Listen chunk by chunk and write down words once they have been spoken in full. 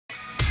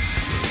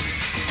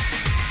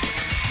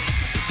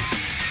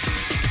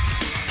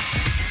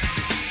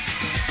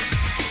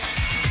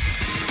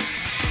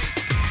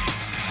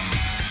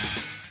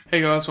Hey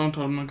guys, I'm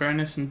Todd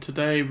McGrannis, and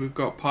today we've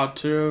got part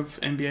 2 of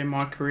NBA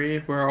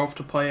MyCareer. We're off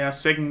to play our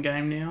second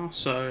game now,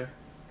 so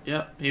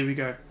yep, here we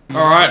go.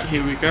 Alright,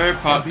 here we go,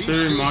 part 2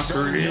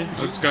 MyCareer.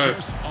 Let's go.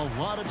 A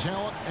lot of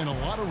talent and a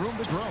lot of room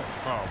to grow.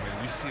 Oh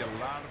man, we see a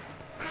lot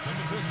of... And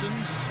the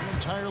Pistons, an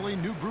entirely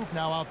new group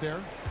now out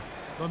there.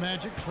 The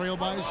Magic trail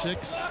by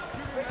 6.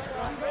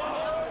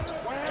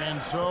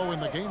 And so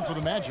in the game for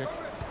the Magic,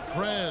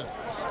 Prez,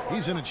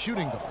 he's in at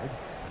shooting guard.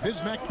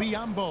 Bismack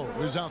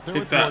Biyombo is out there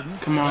Hit at that. Gordon.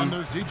 Come on. And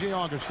there's DJ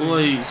Augustine.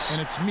 Please. And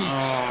it's Meeks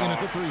in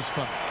at the 3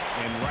 spot.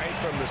 And right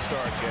from the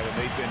start, Kevin,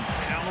 they've been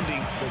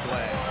pounding the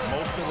glass.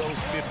 Most of those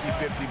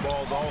 50-50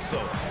 balls also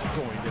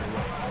going their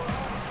way.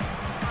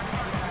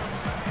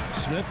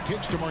 Smith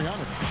kicks to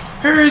Marjanovic.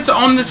 Who's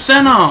on the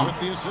center? With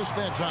the assist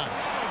that time.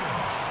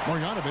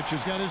 Marjanovic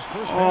has got his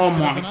first Oh basket of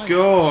the my night.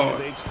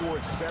 god. They've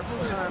scored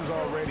several times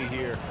already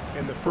here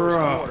in the first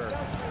quarter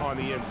on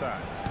the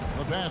inside.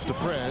 The pass to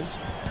Prez.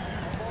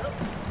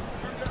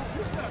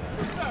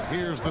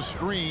 Here's the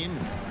screen.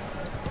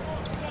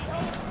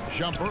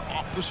 Jumper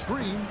off the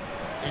screen.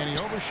 And he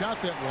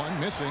overshot that one,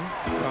 missing.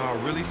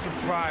 Oh, really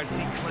surprised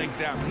he clanked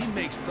that one. He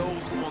makes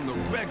those on the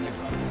regular.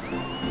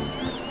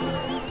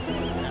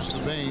 Pass to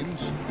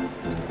Baines.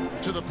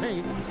 To the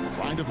paint.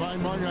 Trying to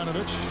find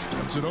Marjanovic.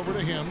 Gets it over to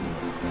him.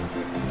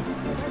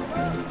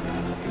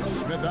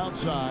 Smith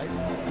outside.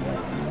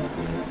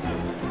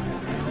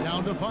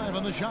 Down to 5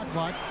 on the shot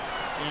clock.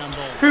 And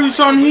Who's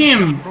on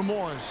him? from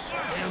Morris.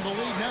 And the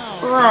lead now.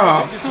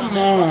 Bruh, come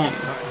on.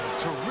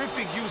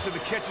 Terrific use of the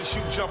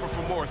catch-and-shoot jumper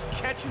from Morris,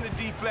 catching the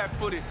D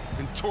flat-footed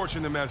and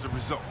torching them as a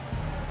result.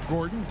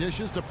 Gordon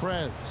dishes to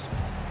Prez.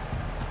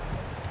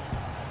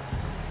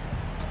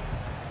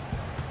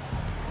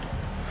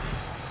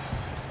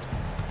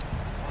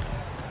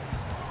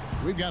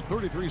 We've got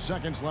 33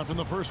 seconds left in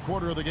the first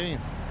quarter of the game.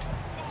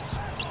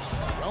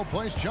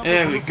 Well-placed jumper.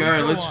 There from we the free go, throw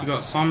at least we line. got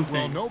Well,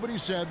 something. nobody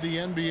said the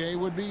NBA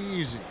would be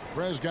easy.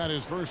 Prez got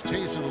his first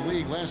taste of the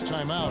league last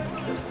time out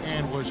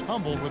and was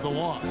humbled with the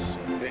loss.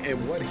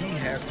 And what he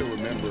has to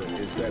remember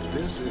is that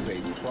this is a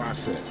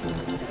process,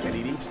 and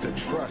he needs to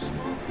trust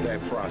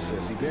that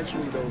process.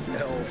 Eventually, those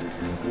L's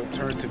will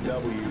turn to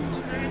W's,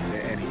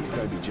 and he's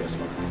going to be just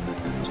fine.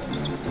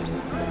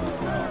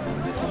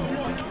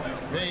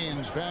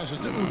 Baines passes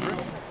to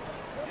Udrich.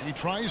 He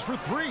tries for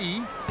 3,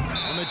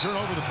 and they turn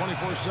over the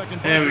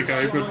 24-second There we buzzer, go,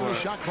 good signaling the work.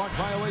 shot clock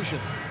violation.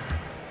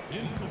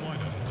 Into the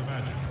lineup for the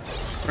Magic.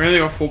 We only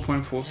got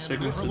 4.4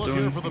 seconds to Look do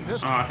here it. for the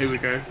Pistons. Ah, here we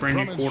go, brand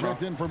new Drummond's quarter.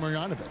 checked in for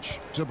Marjanovic.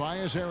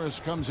 Tobias Harris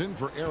comes in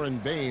for Aaron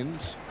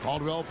Baines.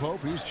 Caldwell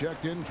Pope, he's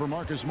checked in for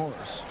Marcus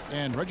Morris.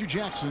 And Reggie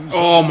Jackson's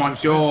Oh in my for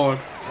Smith. god,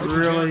 Reggie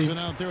really? Jackson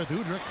out there with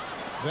Udrich.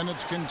 Then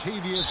it's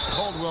Contavious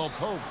Caldwell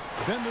Pope.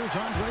 Then there's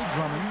Andre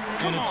Drummond.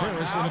 And it's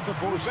Harris in at the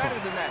 4 spot.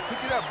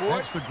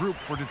 That's the group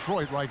for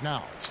Detroit right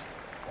now.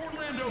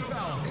 Orlando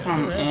Falcons.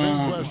 Come There have been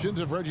on. questions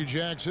if Reggie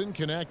Jackson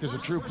can act as a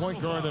true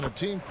point guard on a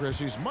team, Chris.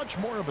 He's much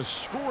more of a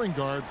scoring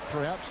guard,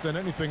 perhaps, than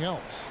anything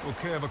else.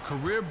 Okay, I have a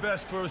career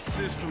best for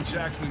assists from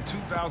Jackson in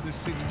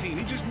 2016.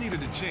 He just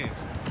needed a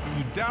chance.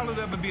 You doubt he'll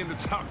ever be in the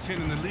top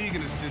 10 in the league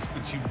in assists,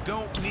 but you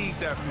don't need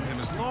that from him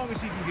as long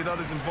as he can get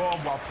others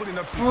involved while putting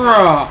up some...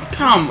 Bruh,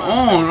 come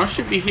on, I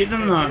should be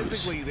hitting And those.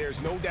 physically, there's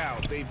no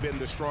doubt they've been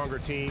the stronger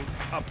team.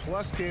 A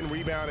 +10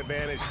 rebound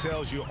advantage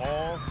tells you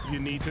all you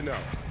need to know.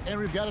 And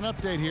we've got an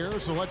update here,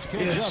 so let's catch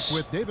Yes. up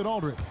with David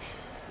Aldridge.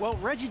 Well,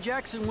 Reggie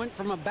Jackson went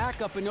from a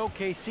backup in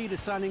OKC to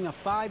signing a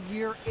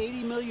 5-year,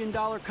 $80 million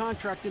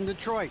contract in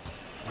Detroit.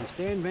 And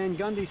Stan Van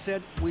Gundy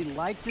said, we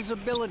liked his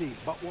ability,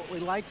 but what we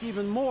liked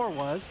even more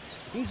was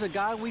he's a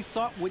guy we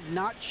thought would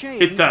not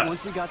change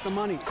once he got the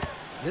money.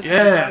 This is a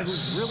guy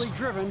who's really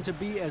driven to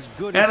be as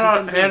good as he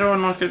can be. How do I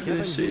not get Kevin,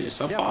 this? he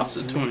I pass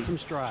it to made him. some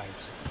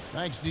strides.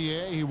 Thanks,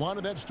 DA. He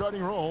wanted that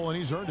starting role, and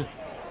he's earned it.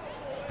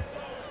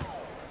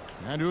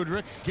 And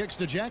Udrich kicks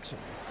to Jackson.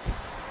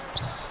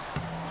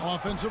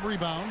 Offensive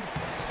rebound.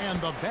 And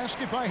the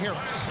basket by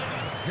Harris.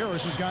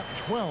 Harris has got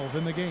 12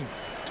 in the game.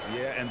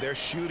 Yeah, and they're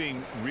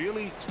shooting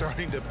really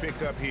starting to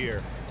pick up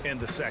here in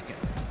the second.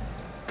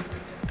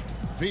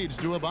 Feeds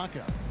to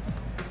Ibaka.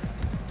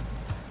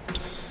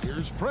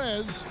 Here's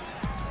Prez.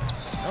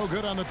 No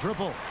good on the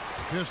triple.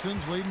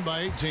 Pistons leading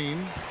by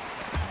 18.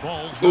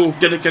 Ball's Oh,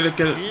 get it, get it,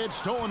 get it. It's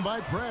stolen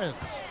by Prez.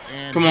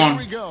 And Come here on.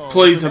 we go.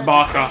 Please, The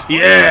Magic Ibaka. pass.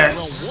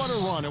 Yes.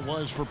 Well, what a run it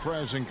was for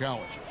Prez in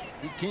college.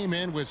 He came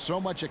in with so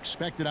much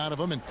expected out of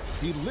him, and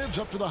he lives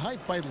up to the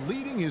hype by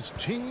leading his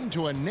team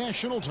to a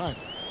national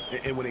title.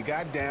 And when it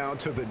got down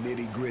to the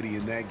nitty-gritty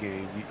in that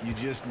game, you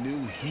just knew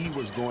he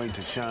was going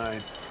to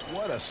shine.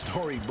 What a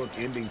storybook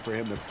ending for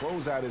him to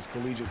close out his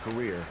collegiate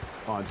career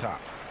on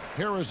top.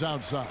 Harris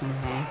outside.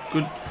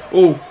 Good.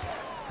 Oh.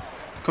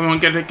 Come on,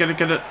 get it, get it,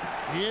 get it.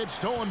 It's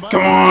stolen by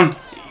Come on.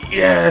 Prez.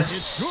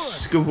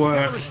 Yes. Good I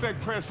work. respect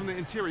Press from the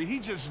interior. He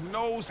just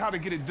knows how to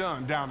get it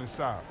done down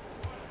inside.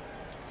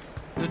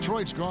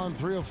 Detroit's gone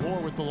 3 of 4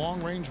 with the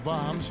long-range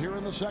bombs here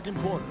in the second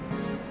quarter.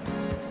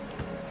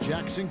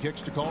 Jackson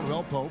kicks to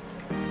Caldwell Pope.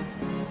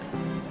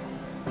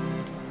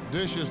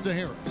 Dishes to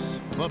Harris.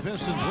 The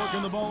Pistons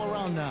working the ball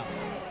around now.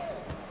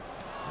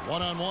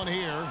 One-on-one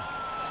here.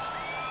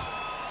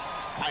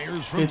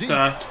 Fires from Hit deep.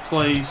 that,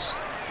 please.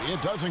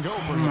 It doesn't go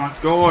for Oh him. my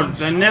God,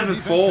 Some they never solid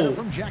defense there fall.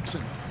 from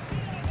Jackson.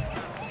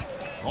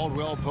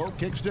 Caldwell Pope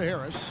kicks to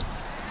Harris.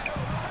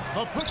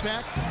 A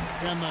putback,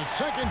 and the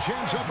second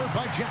chance effort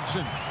by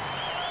Jackson.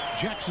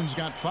 Jackson's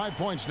got 5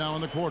 points now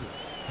in the quarter.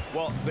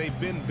 Well, they've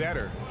been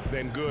better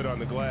than good on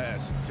the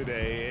glass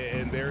today,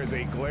 and there is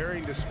a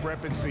glaring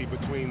discrepancy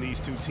between these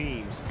two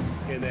teams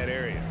in that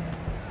area.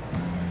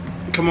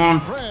 Come on.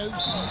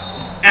 Prez.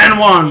 And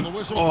one. The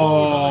whistle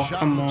blows on the Oh, shot.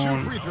 come 2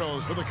 on. free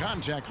throws for the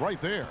contact right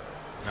there.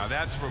 Now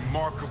that's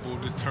remarkable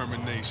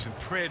determination.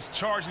 Preds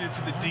charging it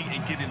to the D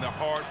and getting the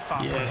hard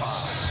foul.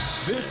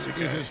 Yes. This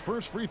is his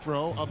first free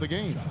throw of the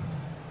game.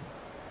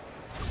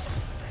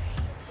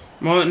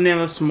 Well, now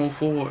a small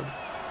forward.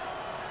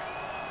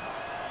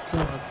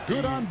 God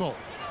Good damn. on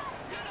both.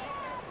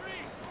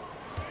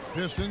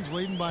 Pistons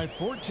leading by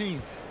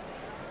 14.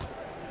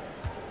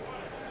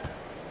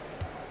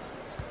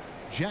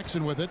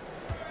 Jackson with it.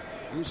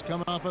 He's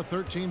coming off a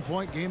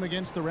 13-point game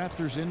against the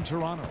Raptors in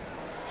Toronto.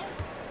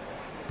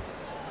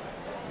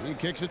 He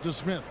kicks it to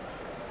Smith.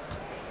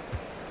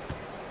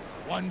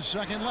 1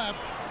 second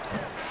left.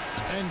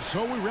 And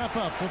so we wrap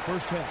up the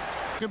first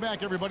half. Welcome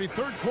back, everybody.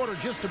 Third quarter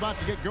just about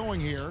to get going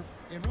here.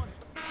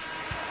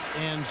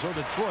 And so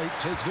Detroit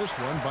takes this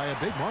one by a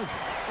big margin.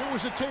 It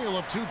was a tale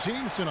of two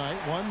teams tonight.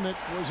 One that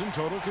was in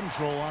total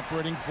control,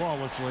 operating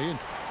flawlessly, and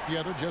the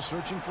other just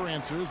searching for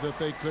answers that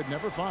they could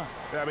never find.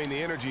 I mean,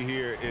 the energy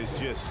here is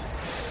just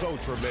so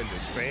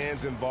tremendous.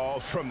 Fans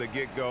involved from the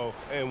get-go,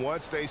 and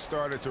once they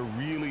started to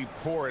really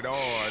pour it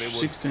on, it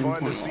was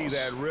fun to see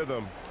that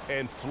rhythm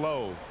and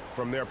flow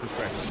from their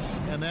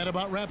perspective. And that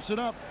about wraps it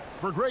up.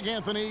 For Greg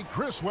Anthony,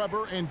 Chris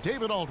Webber, and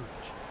David Aldridge,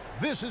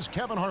 this is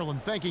Kevin Harlan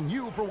thanking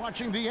you for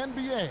watching the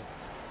NBA,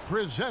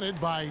 presented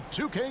by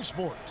 2K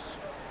Sports.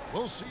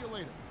 We'll see you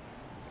later.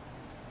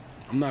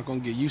 I'm not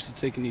going to get used to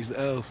taking these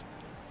L's.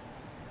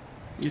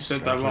 You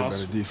said that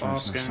last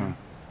game.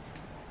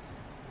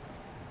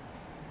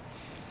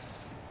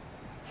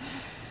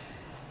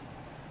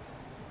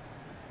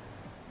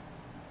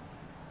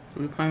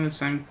 Are we playing the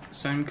same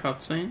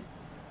cutscene?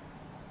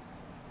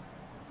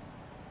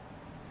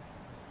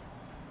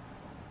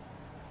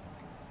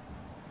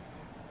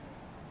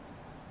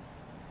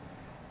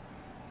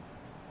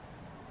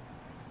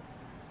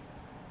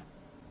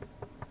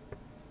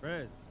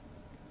 Prez.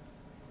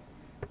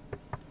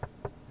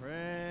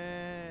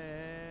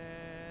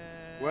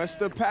 What's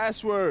the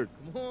password?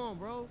 Come on,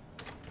 bro.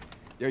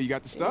 Yo, you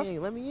got the stuff?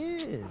 Dang, let me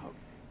in.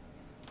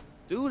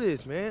 Do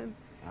this, man.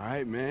 All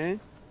right, man.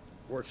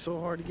 Worked so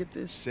hard to get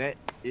this. Set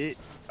it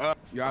up.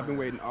 Yo, I've been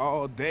waiting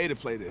all day to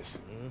play this.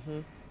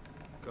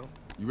 Go.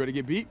 You ready to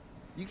get beat?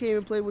 You can't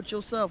even play with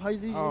yourself. How you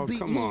think you Oh, can beat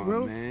come me, on,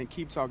 bro? man.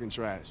 Keep talking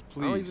trash, I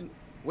please. don't even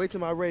wait till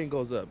my rating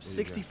goes up.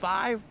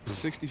 65?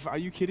 65? Are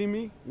you kidding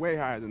me? Way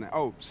higher than that.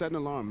 Oh, set an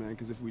alarm, man,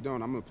 because if we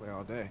don't, I'm going to play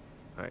all day.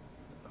 All right.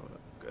 Hold up.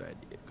 Good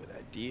idea. Good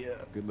idea.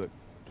 Good look.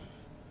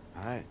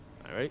 All right.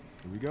 All right.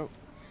 Here we go.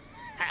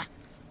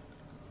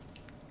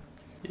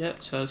 Yeah,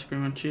 so that's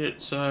pretty much it.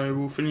 So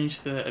we'll finish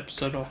the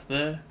episode off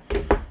there.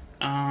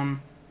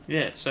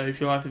 Yeah, so if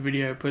you like the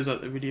video, please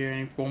like the video,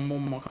 and if you want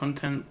more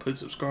content, please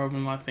subscribe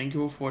and like. Thank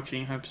you all for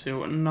watching. Hope to see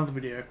you in another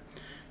video.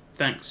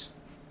 Thanks.